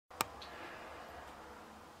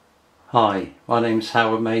Hi, my name's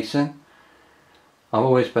Howard Mason. I've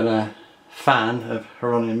always been a fan of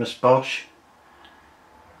Hieronymus Bosch.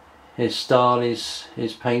 His style is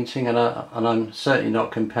his painting, and I'm certainly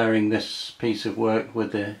not comparing this piece of work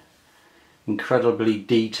with the incredibly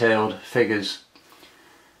detailed figures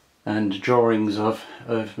and drawings of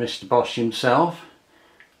Mr. Bosch himself,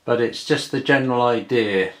 but it's just the general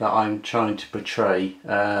idea that I'm trying to portray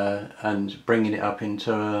and bringing it up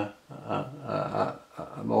into a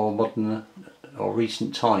more modern or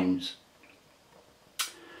recent times.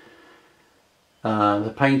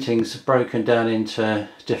 The painting's broken down into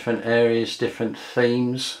different areas, different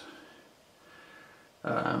themes.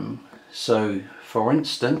 So for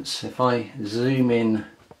instance, if I zoom in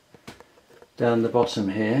down the bottom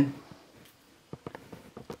here,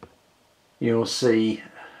 you'll see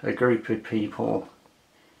a group of people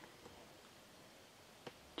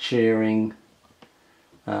cheering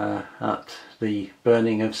at the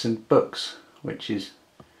burning of some books, which has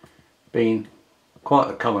been quite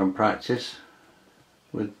a common practice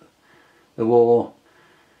with the war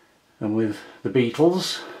and with the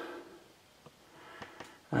Beatles,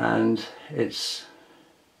 and it's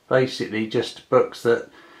basically just books that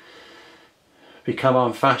become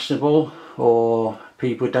unfashionable or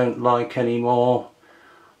people don't like anymore,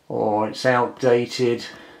 or it's outdated.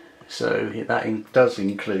 So that does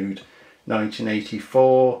include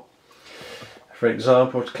 1984, for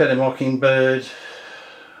example, To Kill a Mockingbird,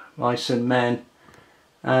 Mice and Men,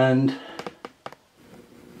 and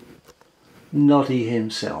Noddy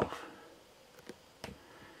himself.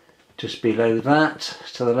 Just below that,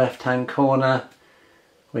 to the left hand corner,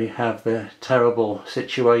 we have the terrible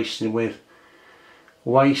situation with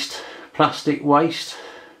waste, plastic waste.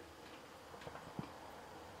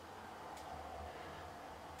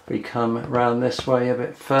 We come round this way a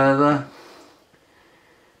bit further,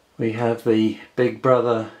 we have the Big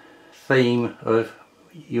Brother theme of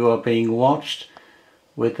you are being watched,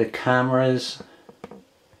 with the cameras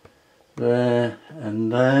there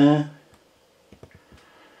and there,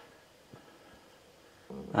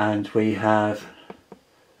 and we have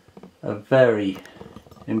a very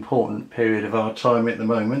important period of our time at the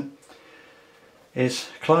moment is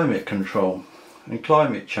climate control and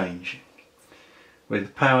climate change,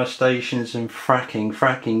 with power stations and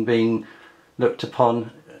fracking being looked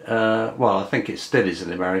upon, well, I think it still is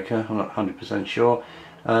in America, I'm not 100% sure,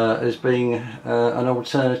 as being an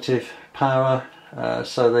alternative power,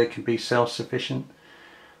 so they can be self-sufficient.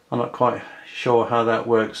 I'm not quite sure how that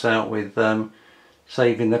works out with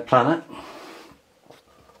saving the planet.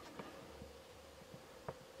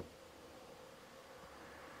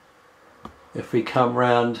 If we come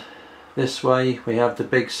round this way, we have the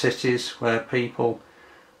big cities where people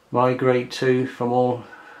migrate to from all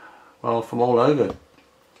over.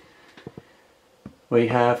 We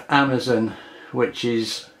have Amazon, which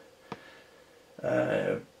is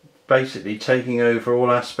basically taking over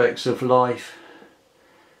all aspects of life,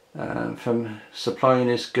 from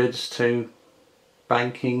supplying us goods to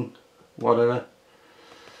banking, whatever.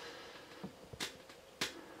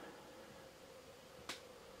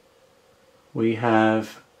 We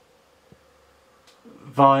have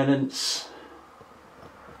violence.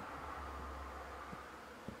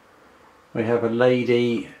 We have a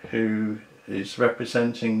lady who is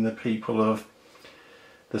representing the people of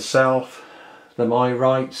the South, the My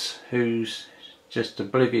Rights, who's just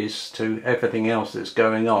oblivious to everything else that's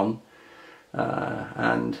going on,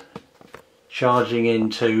 and charging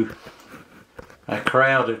into a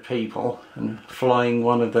crowd of people and flying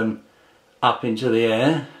one of them up into the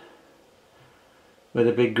air with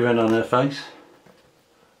a big grin on her face.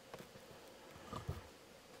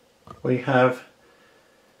 We have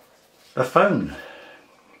a phone.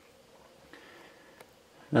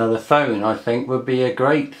 Now the phone, I think, would be a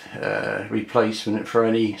great replacement for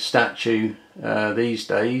any statue these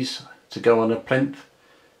days to go on a plinth,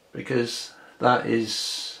 because that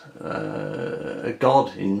is a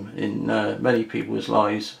god in many people's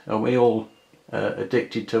lives, and we all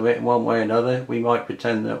addicted to it in one way or another. We might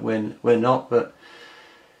pretend that we're not, but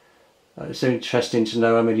it's interesting to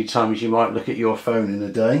know how many times you might look at your phone in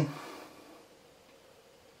a day.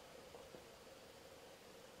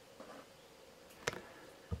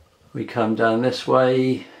 We come down this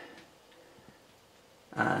way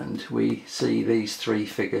and we see these three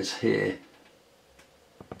figures here,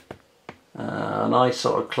 and I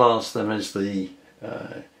sort of class them as the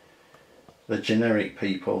generic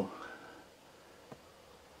people.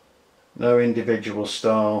 No individual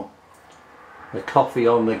style, the coffee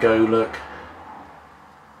on the go look,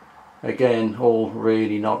 again all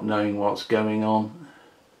really not knowing what's going on.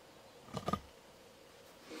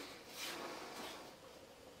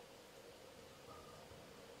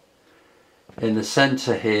 in the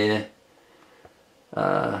centre here,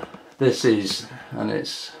 this is, and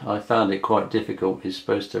I found it quite difficult, is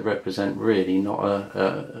supposed to represent really not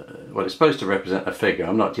well, it's supposed to represent a figure,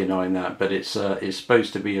 I'm not denying that, but it's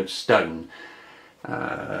supposed to be of stone,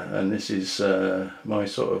 and this is my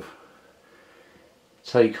sort of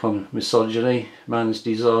take on misogyny, man's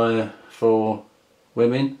desire for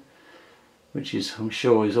women, which is, I'm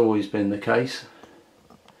sure, has always been the case,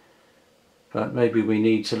 but maybe we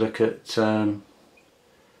need to look at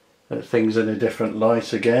things in a different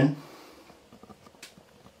light again.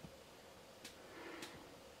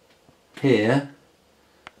 Here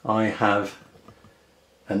I have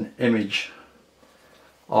an image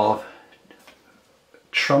of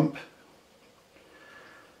Trump,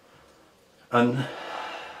 and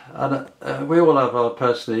we all have our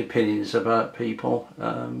personal opinions about people,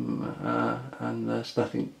 and there's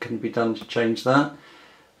nothing can be done to change that.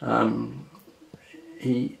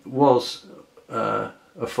 He was a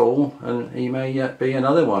fool, and he may yet be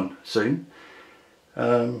another one soon.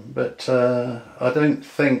 But I don't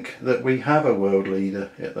think that we have a world leader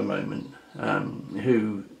at the moment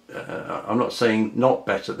who, I'm not saying not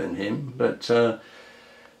better than him, but you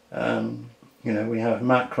know, we have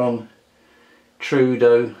Macron,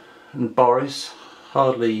 Trudeau and Boris,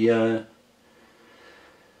 hardly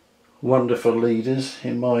wonderful leaders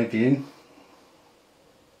in my view.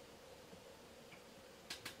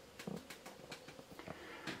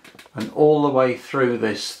 And all the way through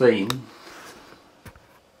this theme,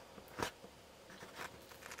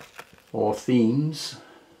 or themes,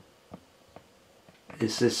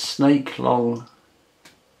 is this snake-long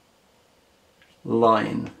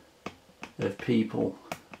line of people,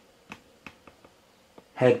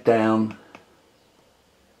 head down,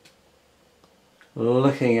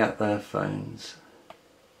 looking at their phones,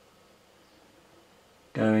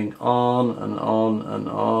 going on and on and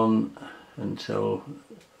on until,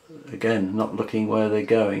 again, not looking where they're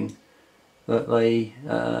going, that they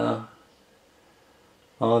are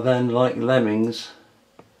then like lemmings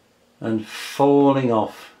and falling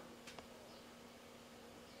off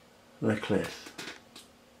the cliff.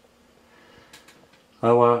 I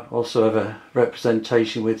also have a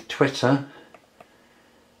representation with Twitter,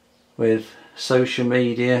 with social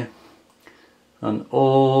media and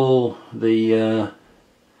all the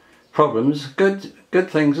problems, good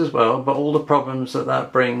things as well, but all the problems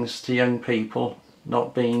that brings to young people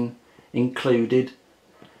not being included.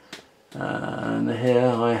 And here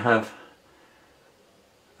I have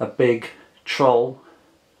a big troll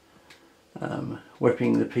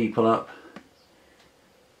whipping the people up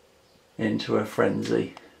into a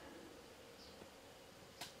frenzy.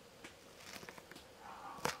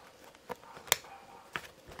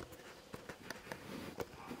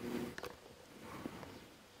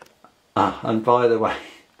 And by the way,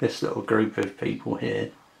 this little group of people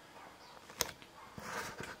here,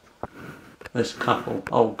 this couple,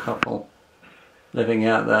 old couple, living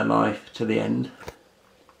out their life to the end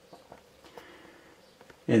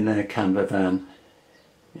in their camper van,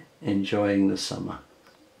 enjoying the summer.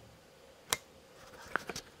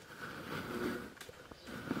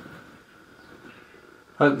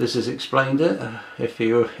 Hope this has explained it, if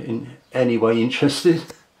you're in any way interested.